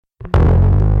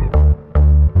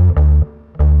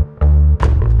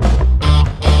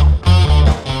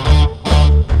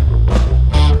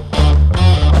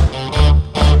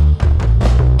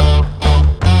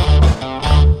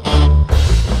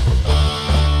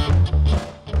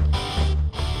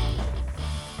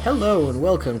Hello and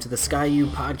welcome to the Sky U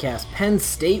podcast Penn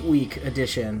State Week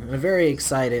edition. I'm very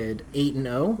excited,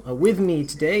 8-0. With me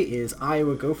today is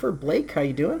Iowa Gopher. Blake, how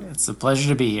you doing? It's a pleasure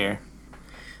to be here.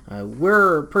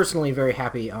 We're personally very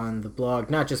happy on the blog,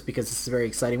 not just because this is a very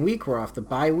exciting week. We're off the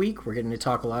bye week. We're getting to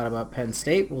talk a lot about Penn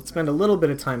State. We'll spend a little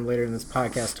bit of time later in this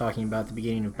podcast talking about the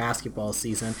beginning of basketball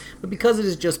season. But because it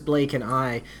is just Blake and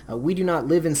I, we do not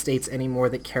live in states anymore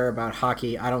that care about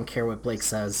hockey. I don't care what Blake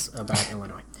says about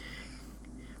Illinois.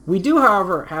 We do,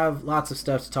 however, have lots of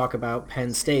stuff to talk about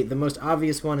Penn State. The most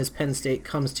obvious one is Penn State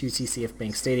comes to CCF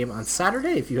Bank Stadium on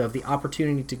Saturday. If you have the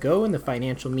opportunity to go and the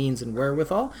financial means and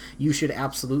wherewithal, you should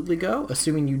absolutely go.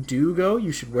 Assuming you do go,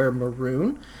 you should wear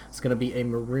maroon. It's going to be a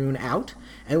maroon out.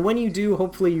 And when you do,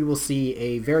 hopefully you will see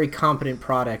a very competent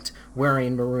product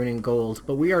wearing maroon and gold.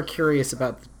 But we are curious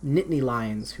about the Nittany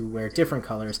Lions who wear different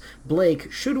colors.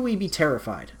 Blake, should we be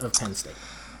terrified of Penn State?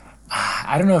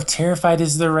 I don't know if terrified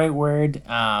is the right word.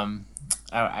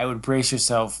 I would brace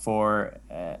yourself for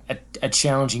a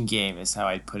challenging game is how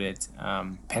I'd put it.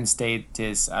 Penn State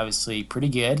is obviously pretty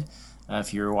good.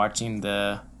 If you were watching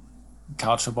the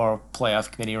college football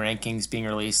playoff committee rankings being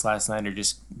released last night or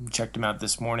just checked them out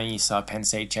this morning, you saw Penn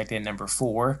State checked in number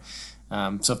 4.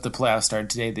 So if the playoffs started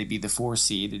today, they'd be the 4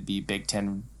 seed. It'd be Big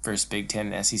Ten versus Big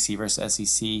Ten and SEC versus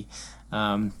SEC.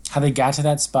 How they got to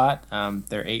that spot,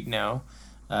 they're 8-0.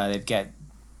 They've got,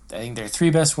 I think, their 3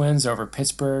 best wins over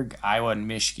Pittsburgh, Iowa, and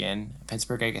Michigan.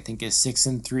 Pittsburgh, I think, is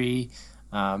 6-3.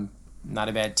 Not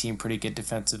a bad team, pretty good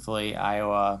defensively.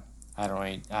 Iowa,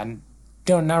 I'm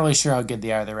not really sure how good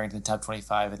they are. They're ranked in the top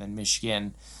 25, and then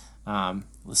Michigan. It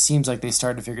seems like they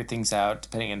started to figure things out,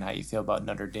 depending on how you feel about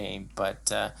Notre Dame.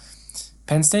 But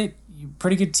Penn State,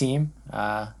 pretty good team.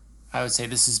 I would say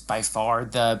this is by far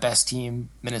the best team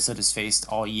Minnesota's faced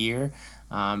all year,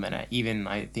 and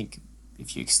I think.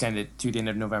 If you extend it through the end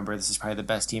of November, this is probably the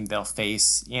best team they'll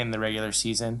face in the regular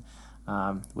season,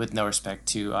 with no respect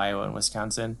to Iowa and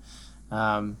Wisconsin.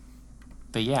 But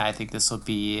yeah, I think this will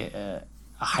be a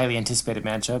highly anticipated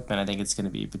matchup, and I think it's going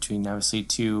to be between obviously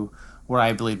two, what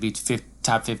I believe be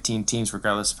top 15 teams,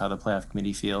 regardless of how the playoff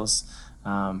committee feels.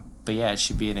 But yeah, it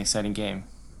should be an exciting game.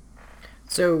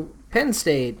 So Penn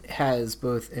State has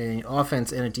both an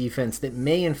offense and a defense that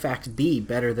may in fact be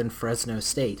better than Fresno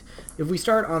State. If we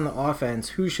start on the offense,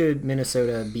 who should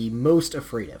Minnesota be most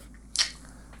afraid of?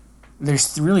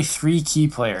 There's really 3 key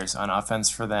players on offense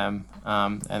for them,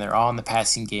 and they're all in the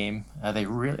passing game. They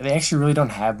actually really don't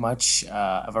have much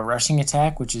of a rushing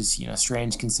attack, which is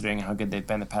strange considering how good they've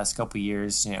been the past couple of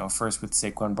years. First with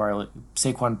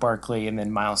Saquon Barkley, and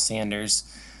then Miles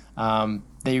Sanders.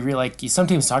 They really some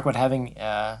teams talk about having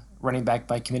running back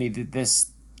by committee.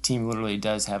 This team literally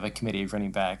does have a committee of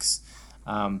running backs.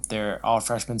 They're all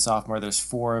freshmen, sophomore. There's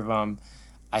 4 of them.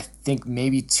 I think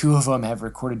maybe 2 of them have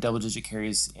recorded double-digit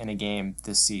carries in a game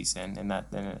this season, and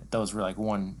those were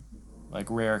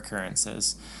rare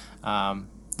occurrences.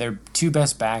 Their 2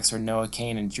 best backs are Noah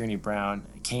Cain and Journey Brown.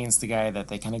 Cain's the guy that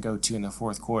they kind of go to in the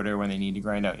fourth quarter when they need to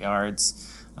grind out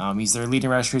yards. He's their leading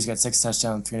rusher. He's got 6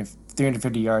 touchdowns,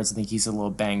 350 yards. I think he's a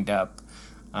little banged up,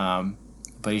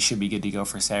 but he should be good to go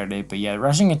for Saturday. But yeah,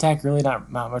 rushing attack, really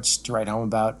not much to write home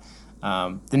about.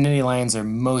 The Nittany Lions are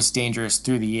most dangerous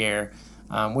through the air,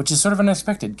 which is sort of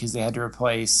unexpected because they had to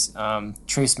replace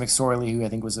Trace McSorley, who I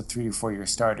think was a 3 or 4 year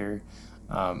starter,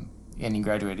 and he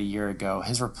graduated a year ago.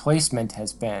 His replacement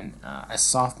has been a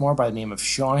sophomore by the name of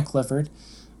Sean Clifford.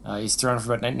 He's thrown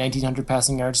for about 1,900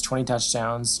 passing yards, 20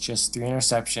 touchdowns, just 3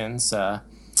 interceptions.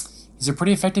 He's a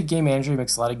pretty effective game manager. He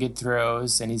makes a lot of good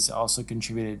throws, and he's also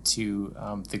contributed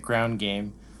to the ground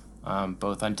game,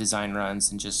 both on design runs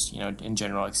and just in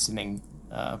general extending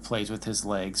plays with his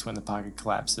legs when the pocket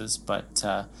collapses. But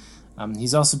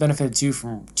he's also benefited too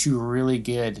from 2 really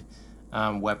good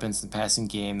weapons in the passing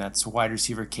game. That's wide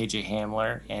receiver KJ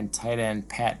Hamler and tight end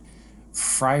Pat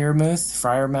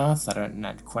Fryermouth. I'm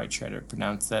not quite sure how to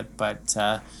pronounce that, but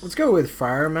let's go with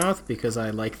Fryermouth because I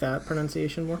like that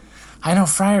pronunciation more. I know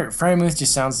Fryermouth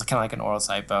just sounds kind of like an oral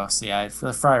typo. So yeah, for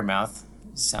the Fryermouth,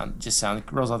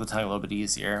 rolls off the tongue a little bit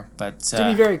easier. But to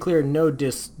be very clear, no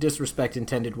disrespect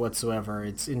intended whatsoever.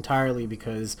 It's entirely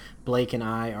because Blake and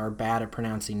I are bad at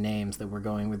pronouncing names that we're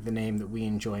going with the name that we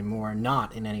enjoy more,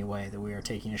 not in any way that we are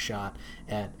taking a shot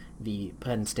at the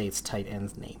Penn State's tight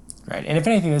end's name. Right, and if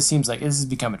anything, this seems like this has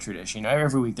become a tradition.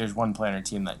 Every week there's one player on a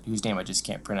team whose name I just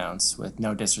can't pronounce, with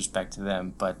no disrespect to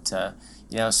them. But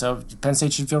so Penn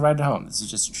State should feel right at home. This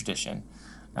is just a tradition.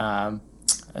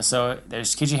 So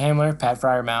there's KJ Hamler, Pat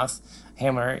Fryermouth.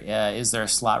 Hamler is their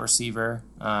slot receiver.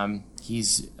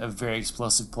 He's a very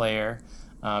explosive player.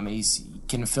 He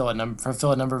can fulfill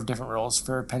a number of different roles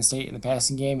for Penn State in the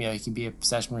passing game. He can be a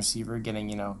possession receiver,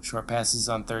 getting short passes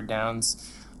on third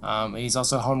downs. And he's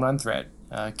also a home run threat.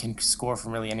 Can score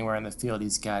from really anywhere on the field.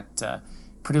 He's got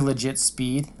pretty legit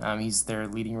speed. He's their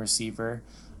leading receiver.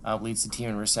 Leads the team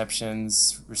in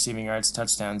receptions, receiving yards,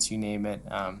 touchdowns, you name it.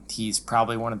 He's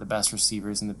probably one of the best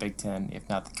receivers in the Big Ten, if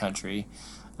not the country.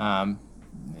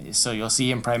 So you'll see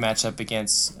him probably match up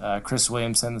against Chris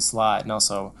Williams in the slot, and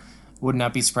also would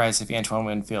not be surprised if Antoine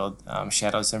Winfield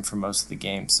shadows him for most of the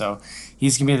game. So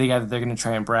he's going to be the guy that they're going to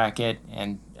try and bracket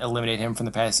and eliminate him from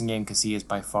the passing game because he is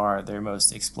by far their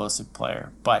most explosive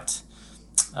player. But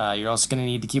you're also going to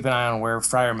need to keep an eye on where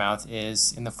Freiermuth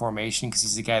is in the formation because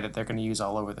he's the guy that they're going to use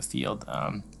all over the field.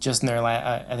 Just in their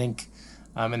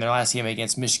in their last game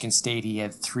against Michigan State, he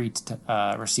had three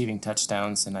receiving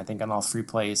touchdowns, and I think on all three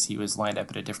plays he was lined up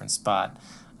at a different spot.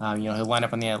 He'll line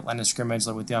up on the line of scrimmage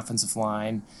with the offensive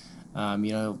line.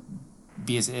 He'll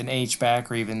be as an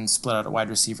H-back or even split out a wide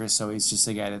receiver. So he's just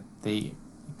a guy that they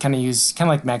kind of use, kind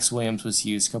of like Max Williams was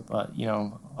used,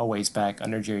 a ways back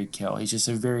under Jerry Kill. He's just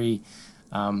a very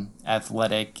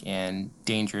athletic and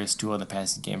dangerous tool in the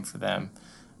passing game for them.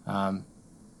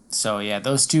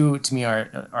 Those two to me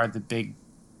are the big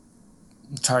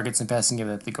targets in passing game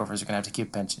that the Gophers are going to have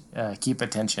to keep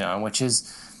attention on, which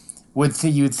is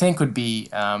you would think would be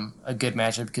a good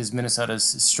matchup because Minnesota's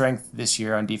strength this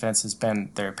year on defense has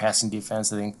been their passing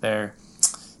defense. I think they're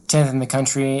 10th in the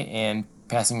country in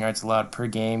passing yards allowed per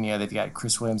game. They've got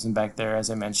Chris Williamson back there, as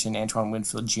I mentioned, Antoine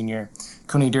Winfield Jr.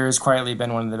 Coney Durr has quietly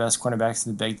been one of the best cornerbacks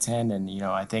in the Big Ten, and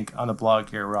I think on the blog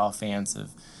here we're all fans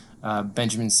of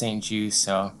Benjamin St. Juste.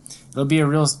 So it'll be a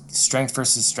real strength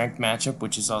versus strength matchup,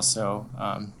 which is also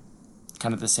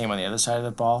kind of the same on the other side of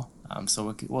the ball.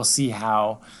 So we'll see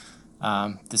how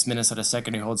this Minnesota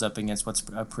secondary holds up against what's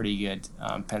a pretty good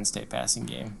Penn State passing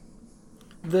game.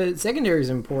 The secondary is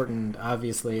important,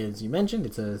 obviously, as you mentioned.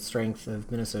 It's a strength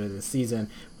of Minnesota this season.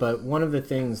 But one of the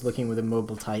things, looking with a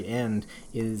mobile tight end,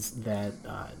 is that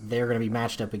they're going to be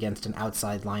matched up against an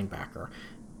outside linebacker.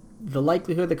 The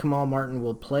likelihood that Kamal Martin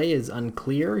will play is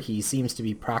unclear. He seems to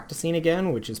be practicing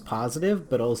again, which is positive,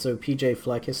 but also PJ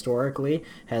Fleck historically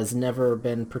has never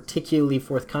been particularly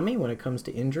forthcoming when it comes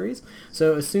to injuries.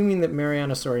 So assuming that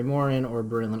Mariano Sori-Morin or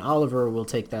Braylon Oliver will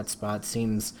take that spot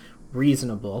seems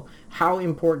reasonable. How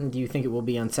important do you think it will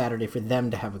be on Saturday for them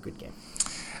to have a good game?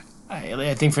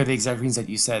 I think for the exact reasons that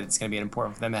you said, it's going to be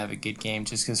important for them to have a good game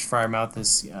just because Freiermuth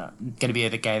is going to be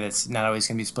the guy that's not always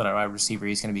going to be split out wide receiver.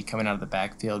 He's going to be coming out of the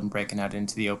backfield and breaking out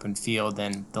into the open field,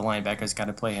 and the linebackers got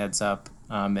to play heads up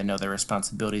and know their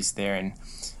responsibilities there. And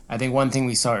I think one thing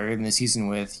we saw early in the season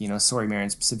with, Sori-Morin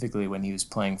specifically when he was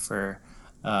playing for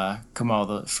Kamal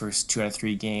the first 2 out of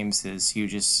 3 games is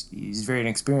he's very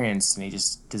inexperienced and he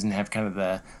just doesn't have kind of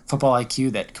the football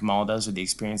IQ that Kamal does or the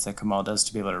experience that Kamal does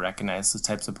to be able to recognize those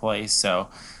types of plays. So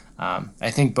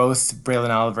I think both Braylon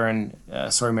Oliver and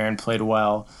Sori-Morin played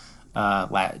well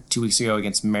 2 weeks ago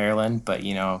against Maryland, but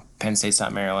Penn State's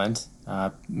not Maryland.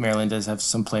 Maryland does have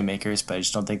some playmakers, but I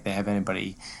just don't think they have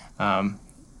anybody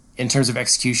in terms of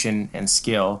execution and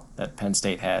skill that Penn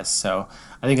State has. So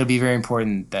I think it'll be very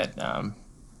important that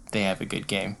they have a good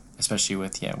game, especially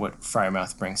with what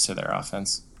Freiermuth brings to their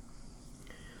offense.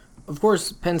 Of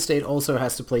course, Penn State also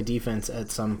has to play defense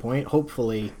at some point.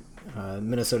 Hopefully,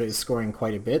 Minnesota is scoring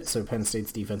quite a bit, so Penn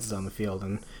State's defense is on the field,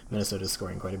 and Minnesota is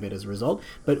scoring quite a bit as a result.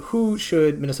 But who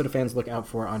should Minnesota fans look out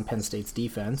for on Penn State's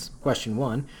defense? Question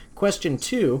 1. Question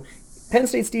 2, Penn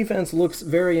State's defense looks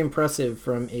very impressive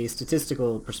from a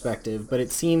statistical perspective, but it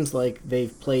seems like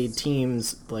they've played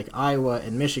teams like Iowa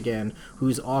and Michigan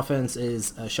whose offense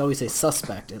is, shall we say,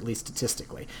 suspect, at least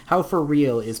statistically. How for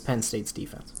real is Penn State's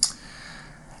defense?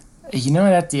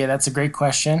 That's a great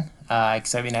question.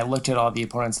 Because I looked at all the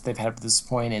opponents that they've had up to this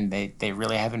point, and they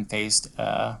really haven't faced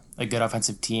a good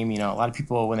offensive team. A lot of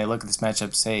people, when they look at this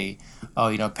matchup, say,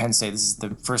 Penn State, this is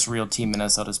the first real team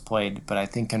Minnesota's played. But I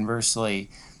think conversely,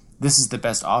 this is the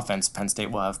best offense Penn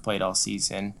State will have played all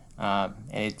season. And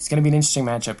it's going to be an interesting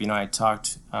matchup. I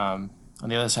talked on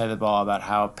the other side of the ball about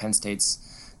how Penn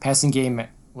State's passing game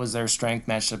was their strength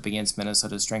matched up against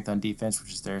Minnesota's strength on defense,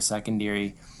 which is their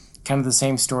secondary. Kind of the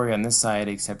same story on this side,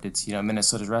 except it's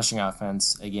Minnesota's rushing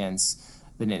offense against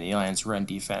the Nittany Lions' run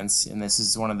defense, and this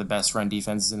is one of the best run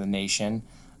defenses in the nation.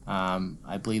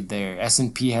 I believe their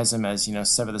S&P has them as the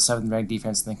seventh ranked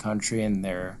defense in the country, and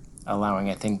they're allowing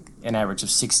I think an average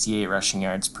of 68 rushing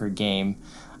yards per game,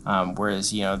 whereas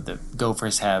the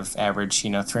Gophers have averaged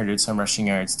 300 some rushing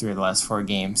yards through the last 4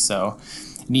 games. So,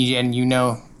 and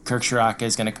Kirk Shiraka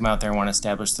is going to come out there and want to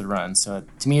establish the run. So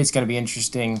to me, it's going to be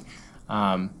interesting.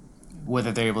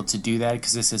 whether they're able to do that,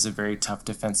 because this is a very tough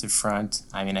defensive front.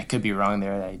 I mean, I could be wrong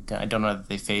there. I don't know that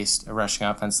they faced a rushing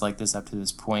offense like this up to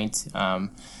this point.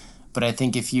 But I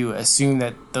think if you assume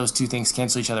that those two things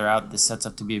cancel each other out, this sets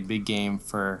up to be a big game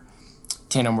for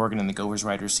Tanner Morgan and the Gophers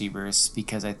wide receivers,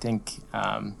 because I think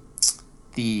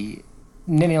the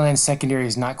Nittany Lions secondary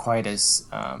is not quite as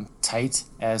tight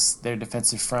as their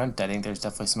defensive front. I think there's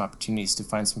definitely some opportunities to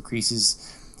find some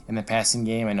creases in the passing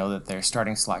game. I know that their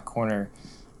starting slot corner,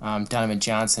 Donovan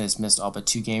Johnson, has missed all but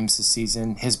 2 games this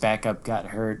season. His backup got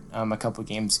hurt a couple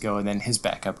games ago, and then his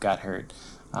backup got hurt.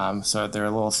 So they're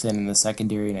a little thin in the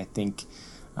secondary, and I think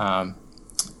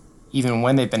even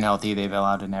when they've been healthy, they've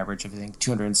allowed an average of, I think,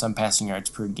 200 and some passing yards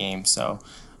per game. So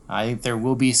I think there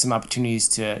will be some opportunities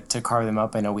to carve them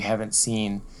up. I know we haven't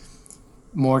seen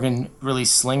Morgan really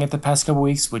sling it the past couple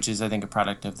weeks, which is, I think, a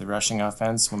product of the rushing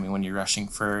offense. When you're rushing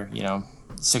for,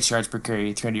 6 yards per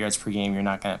carry, 300 yards per game, you're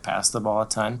not going to pass the ball a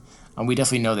ton. We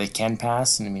definitely know they can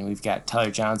pass. And, I mean, we've got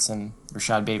Tyler Johnson,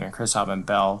 Rashad Bateman, Chris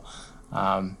Hobbin-Bell,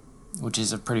 which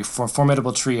is a pretty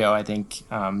formidable trio, I think.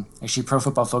 Actually, Pro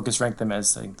Football Focus ranked them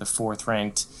as, I think, the 4th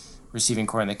ranked receiving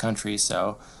core in the country.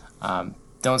 So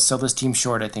don't sell this team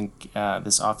short. I think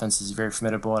this offense is very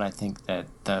formidable, and I think that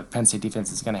the Penn State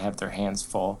defense is going to have their hands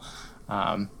full.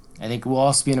 I think it will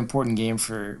also be an important game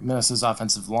for Minnesota's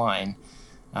offensive line,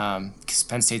 because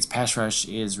Penn State's pass rush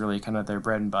is really kind of their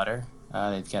bread and butter.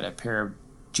 They've got a pair of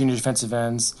junior defensive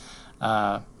ends,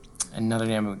 another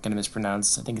name I'm going to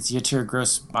mispronounce. I think it's Yatir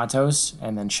Gross-Matos,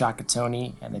 and then Shaka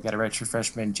Tony, and they've got a redshirt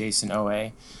freshman, Jason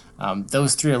Owe.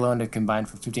 Those 3 alone have combined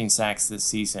for 15 sacks this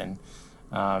season.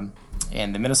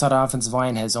 And the Minnesota offensive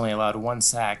line has only allowed 1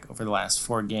 sack over the last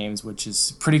 4 games, which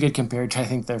is pretty good compared to, I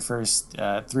think, their first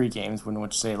 3 games, in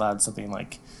which they allowed something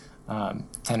like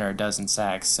 10 or a dozen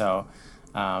sacks. So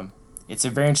it's a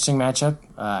very interesting matchup.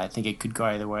 I think it could go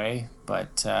either way,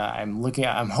 but I'm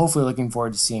hopefully looking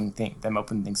forward to seeing them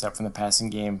open things up from the passing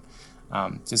game,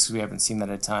 just because we haven't seen that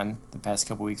a ton the past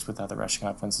couple weeks with how the rushing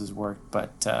offenses worked.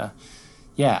 But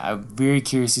yeah, I'm very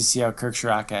curious to see how Kirk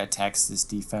Shiraka attacks this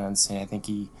defense, and I think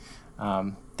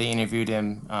they interviewed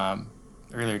him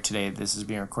earlier today. This is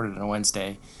being recorded on a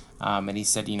Wednesday, and he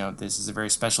said, this is a very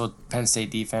special Penn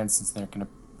State defense, and they're going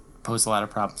to pose a lot of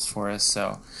problems for us.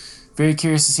 So very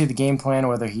curious to see the game plan,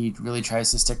 whether he really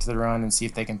tries to stick to the run and see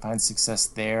if they can find success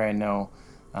there. I know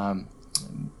one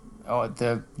of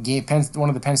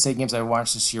the Penn State games I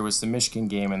watched this year was the Michigan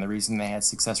game, and the reason they had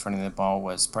success running the ball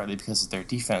was partly because their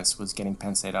defense was getting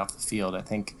Penn State off the field. I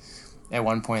think at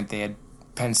one point they had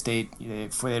they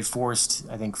had forced,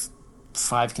 I think,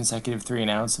 5 consecutive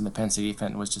 3-and-outs, and the Penn State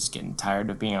defense was just getting tired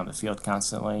of being on the field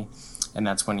constantly. And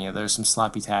that's when there's some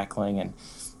sloppy tackling, and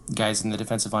guys in the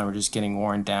defensive line were just getting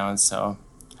worn down. So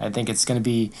I think it's going to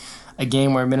be a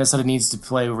game where Minnesota needs to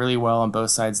play really well on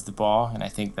both sides of the ball, and I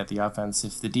think that the offense,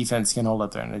 if the defense can hold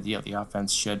up their end of the deal, the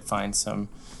offense should find some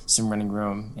running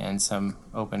room and some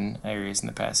open areas in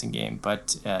the passing game.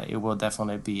 But it will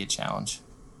definitely be a challenge.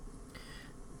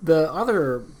 The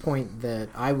other point that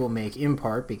I will make, in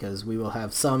part because we will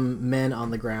have some men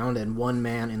on the ground and one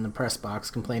man in the press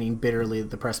box complaining bitterly that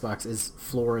the press box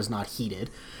floor is not heated,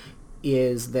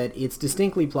 is that it's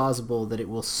distinctly plausible that it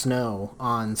will snow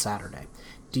on Saturday.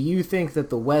 Do you think that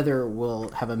the weather will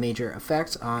have a major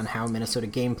effect on how Minnesota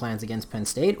game plans against Penn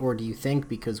State, or do you think,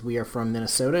 because we are from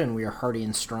Minnesota and we are hardy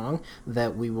and strong,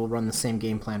 that we will run the same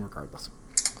game plan regardless?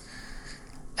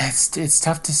 It's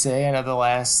tough to say. I know the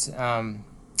last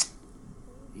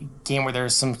game where there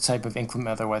was some type of inclement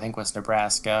weather, I think, was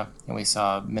Nebraska, and we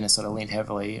saw Minnesota lean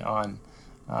heavily on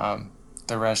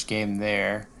the rush game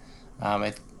there.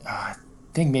 I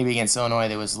think maybe against Illinois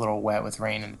there was a little wet with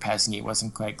rain and the passing game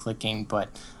wasn't quite clicking, but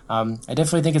I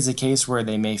definitely think it's a case where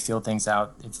they may feel things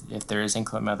out if there is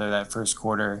inclement weather that first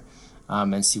quarter,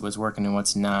 and see what's working and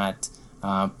what's not.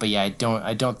 But yeah,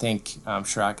 I don't think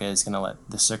Shiraka is going to let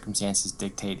the circumstances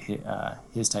dictate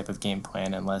his type of game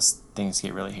plan unless things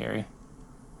get really hairy.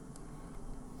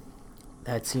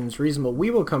 That seems reasonable.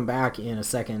 We will come back in a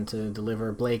second to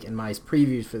deliver Blake and my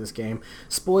previews for this game.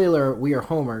 Spoiler, we are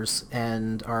homers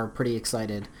and are pretty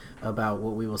excited about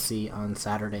what we will see on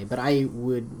Saturday. But I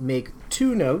would make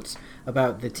 2 notes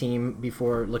about the team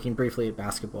before looking briefly at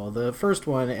basketball. The first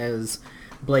one, as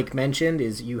Blake mentioned,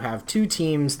 is you have 2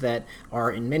 teams that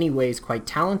are in many ways quite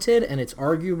talented, and it's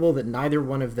arguable that neither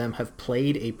one of them have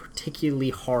played a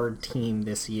particularly hard team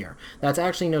this year. That's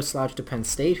actually no slouch to Penn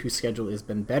State, whose schedule has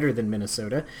been better than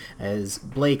Minnesota. As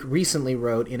Blake recently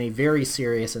wrote in a very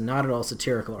serious and not at all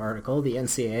satirical article, the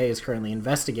NCAA is currently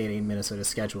investigating Minnesota's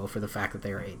schedule for the fact that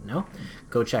they are 8-0.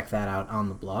 Go check that out on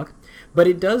the blog. But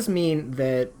it does mean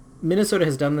that Minnesota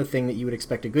has done the thing that you would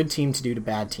expect a good team to do to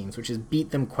bad teams, which is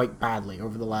beat them quite badly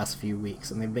over the last few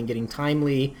weeks. And they've been getting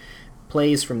timely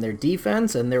plays from their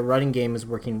defense, and their running game is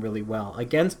working really well.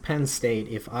 Against Penn State,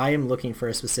 if I am looking for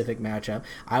a specific matchup,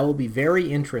 I will be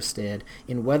very interested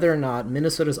in whether or not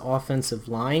Minnesota's offensive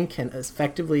line can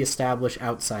effectively establish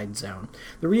outside zone.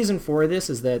 The reason for this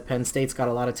is that Penn State's got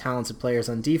a lot of talented players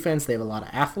on defense, they have a lot of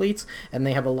athletes, and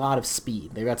they have a lot of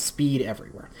speed. They've got speed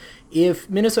everywhere. If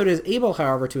Minnesota is able,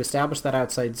 however, to establish that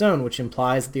outside zone, which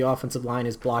implies that the offensive line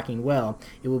is blocking well,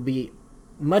 it will be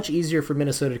much easier for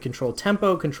Minnesota to control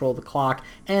tempo, control the clock,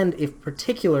 and if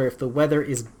the weather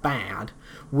is bad,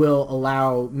 will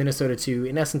allow Minnesota to,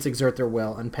 in essence, exert their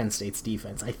will on Penn State's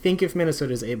defense. I think if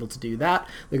Minnesota is able to do that,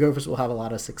 the Gophers will have a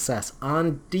lot of success.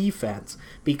 On defense,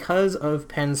 because of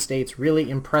Penn State's really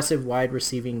impressive wide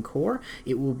receiving core,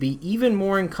 it will be even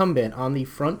more incumbent on the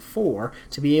front four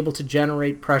to be able to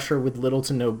generate pressure with little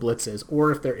to no blitzes.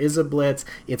 Or if there is a blitz,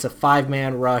 it's a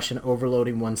five-man rush and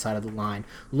overloading one side of the line.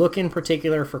 Look in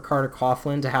particular for Carter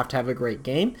Coughlin to have a great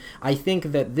game. I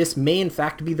think that this may in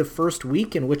fact be the first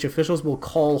week in which officials will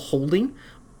call holding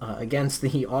against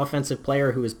the offensive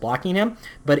player who is blocking him.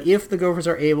 But if the Gophers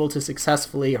are able to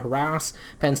successfully harass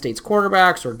Penn State's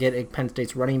quarterbacks or get Penn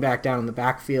State's running back down in the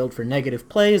backfield for negative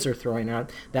plays or throwing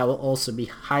out, that will also be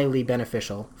highly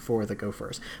beneficial for the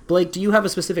Gophers. Blake, do you have a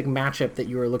specific matchup that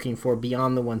you are looking for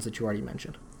beyond the ones that you already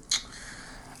mentioned?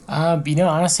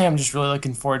 Honestly, I'm just really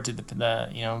looking forward to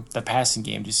the passing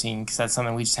game, just seeing, because that's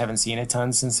something we just haven't seen a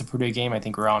ton since the Purdue game. I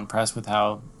think we're all impressed with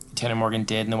how Tanner Morgan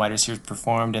did and the wide receivers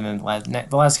performed, and then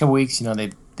the last couple weeks,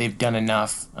 they've done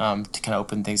enough to kind of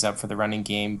open things up for the running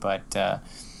game. But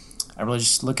I'm really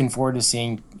just looking forward to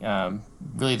seeing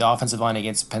really the offensive line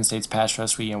against Penn State's pass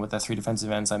rush. With the three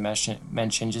defensive ends I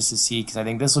mentioned, just to see, because I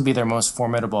think this will be their most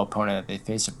formidable opponent that they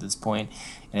faced up to this point.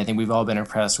 And I think we've all been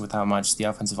impressed with how much the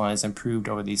offensive line has improved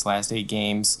over these last 8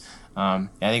 games. I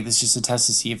think this is just a test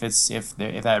to see if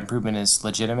that improvement is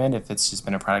legitimate, if it's just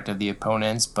been a product of the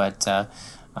opponents. But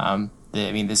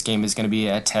this game is going to be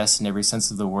a test in every sense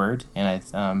of the word, and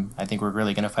I think we're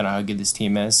really going to find out how good this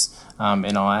team is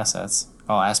in all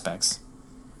aspects.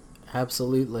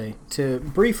 Absolutely. To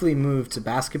briefly move to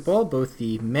basketball, both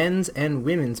the men's and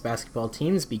women's basketball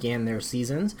teams began their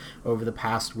seasons over the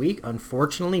past week.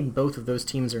 Unfortunately, both of those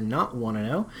teams are not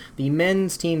 1-0. The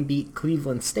men's team beat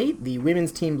Cleveland State. The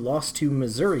women's team lost to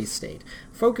Missouri State.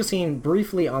 Focusing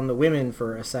briefly on the women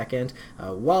for a second,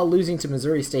 while losing to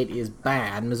Missouri State is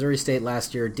bad, Missouri State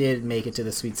last year did make it to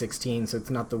the Sweet 16, so it's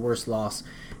not the worst loss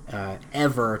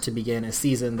ever to begin a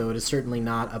season, though it is certainly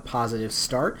not a positive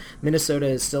start.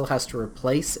 Minnesota still has to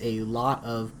replace a lot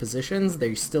of positions.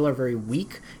 They still are very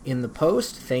weak in the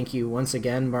post. Thank you once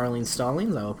again, Marlene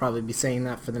Stallings. I will probably be saying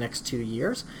that for the next 2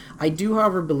 years. I do,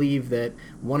 however, believe that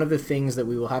one of the things that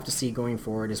we will have to see going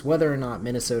forward is whether or not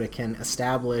Minnesota can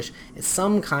establish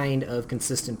some kind of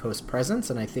consistent post presence,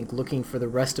 and I think looking for the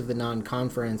rest of the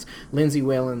non-conference, Lindsay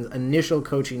Whalen's initial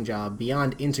coaching job,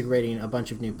 beyond integrating a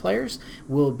bunch of new players,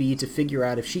 will be to figure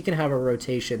out if she can have a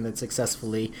rotation that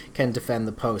successfully can defend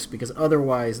the post, because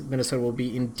otherwise Minnesota will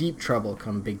be in deep trouble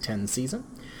come Big Ten season.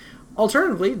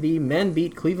 Alternatively, the men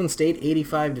beat Cleveland State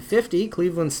 85-50.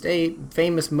 Cleveland State,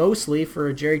 famous mostly for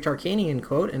a Jerry Tarkanian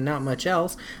quote and not much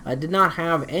else, did not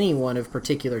have anyone of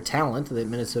particular talent that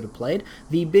Minnesota played.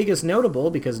 The biggest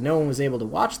notable, because no one was able to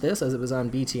watch this as it was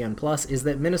on BTN Plus, is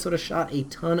that Minnesota shot a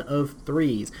ton of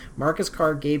threes. Marcus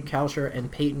Carr, Gabe Kalsher, and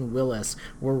Peyton Willis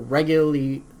were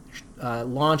regularly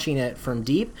launching it from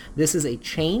deep. This is a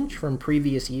change from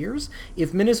previous years.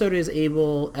 If Minnesota is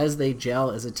able, as they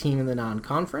gel as a team in the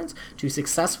non-conference, to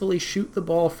successfully shoot the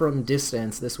ball from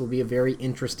distance, this will be a very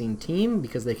interesting team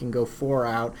because they can go 4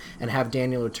 out and have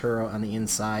Daniel Otero on the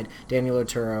inside. Daniel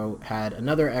Otero had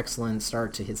another excellent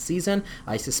start to his season.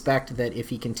 I suspect that if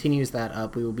he continues that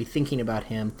up, we will be thinking about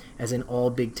him as an all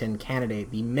Big Ten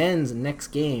candidate. The men's next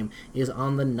game is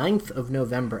on the 9th of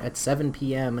November at 7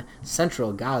 p.m.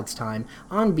 Central God's time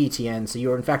on BTN, so you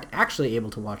are in fact actually able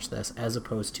to watch this as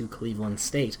opposed to Cleveland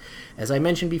State. As I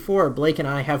mentioned before, Blake and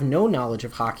I have no knowledge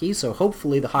of hockey, so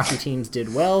hopefully the hockey teams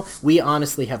did well. We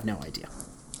honestly have no idea.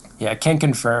 Yeah, can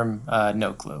confirm,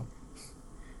 no clue.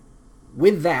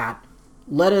 With that,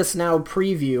 let us now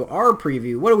preview.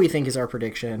 What do we think is our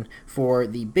prediction for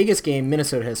the biggest game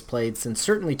Minnesota has played since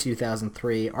certainly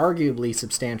 2003, arguably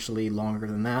substantially longer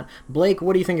than that. Blake,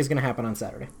 what do you think is going to happen on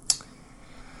Saturday?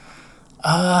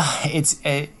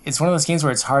 It's one of those games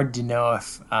where it's hard to know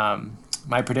if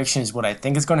my prediction is what I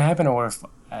think is going to happen, or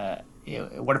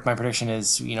what if my prediction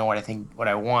is what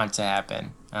I want to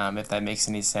happen. If that makes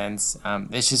any sense.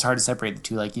 It's just hard to separate the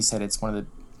two. Like you said, it's probably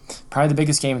the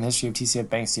biggest game in the history of TCF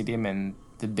Bank Stadium, and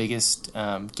the biggest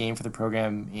game for the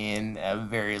program in a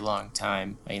very long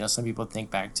time. Some people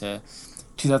think back to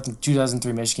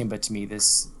 2003 Michigan, but to me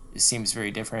this seems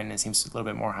very different, and it seems a little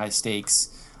bit more high stakes,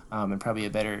 and probably a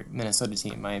better Minnesota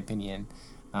team, in my opinion,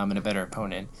 and a better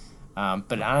opponent.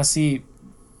 But honestly,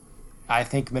 I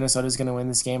think Minnesota's going to win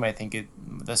this game. I think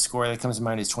the score that comes to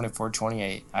mind is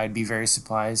 24-28. I'd be very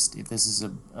surprised if this is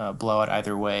a blowout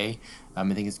either way. I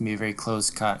think it's going to be a very close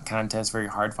contest, very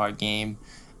hard-fought game.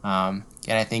 And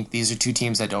I think these are two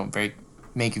teams that don't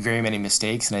make very many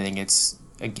mistakes, and I think it's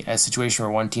a situation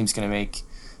where one team's going to make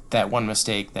that one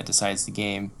mistake that decides the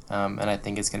game, and I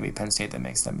think it's going to be Penn State that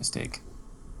makes that mistake.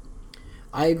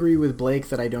 I agree with Blake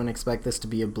that I don't expect this to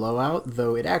be a blowout,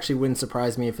 though it actually wouldn't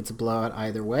surprise me if it's a blowout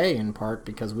either way, in part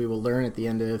because we will learn at the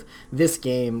end of this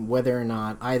game whether or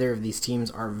not either of these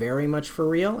teams are very much for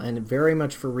real, and very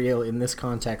much for real in this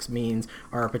context means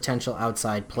are a potential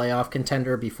outside playoff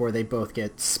contender before they both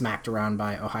get smacked around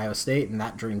by Ohio State and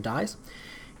that dream dies.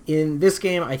 In this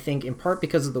game, I think in part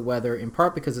because of the weather, in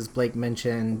part because, as Blake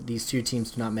mentioned, these two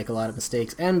teams do not make a lot of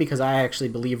mistakes, and because I actually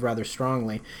believe rather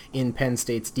strongly in Penn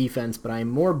State's defense, but I am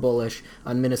more bullish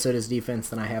on Minnesota's defense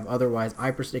than I have otherwise.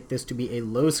 I predict this to be a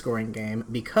low-scoring game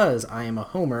because I am a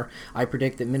homer. I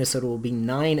predict that Minnesota will be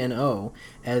 9-0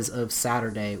 as of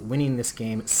Saturday, winning this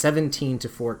game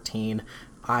 17-14.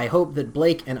 I hope that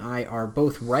Blake and I are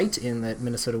both right in that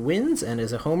Minnesota wins, and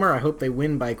as a homer, I hope they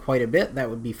win by quite a bit.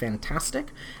 That would be fantastic.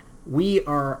 We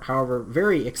are, however,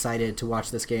 very excited to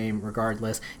watch this game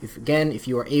regardless. If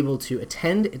you are able to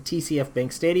attend at TCF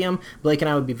Bank Stadium, Blake and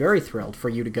I would be very thrilled for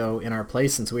you to go in our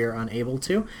place since we are unable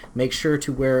to. Make sure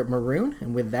to wear maroon,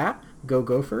 and with that, go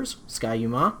Gophers, Sky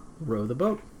Yuma, row the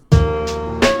boat.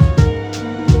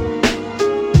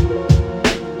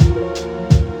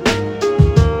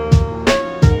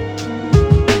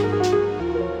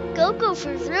 Go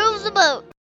Gophers, row the boat!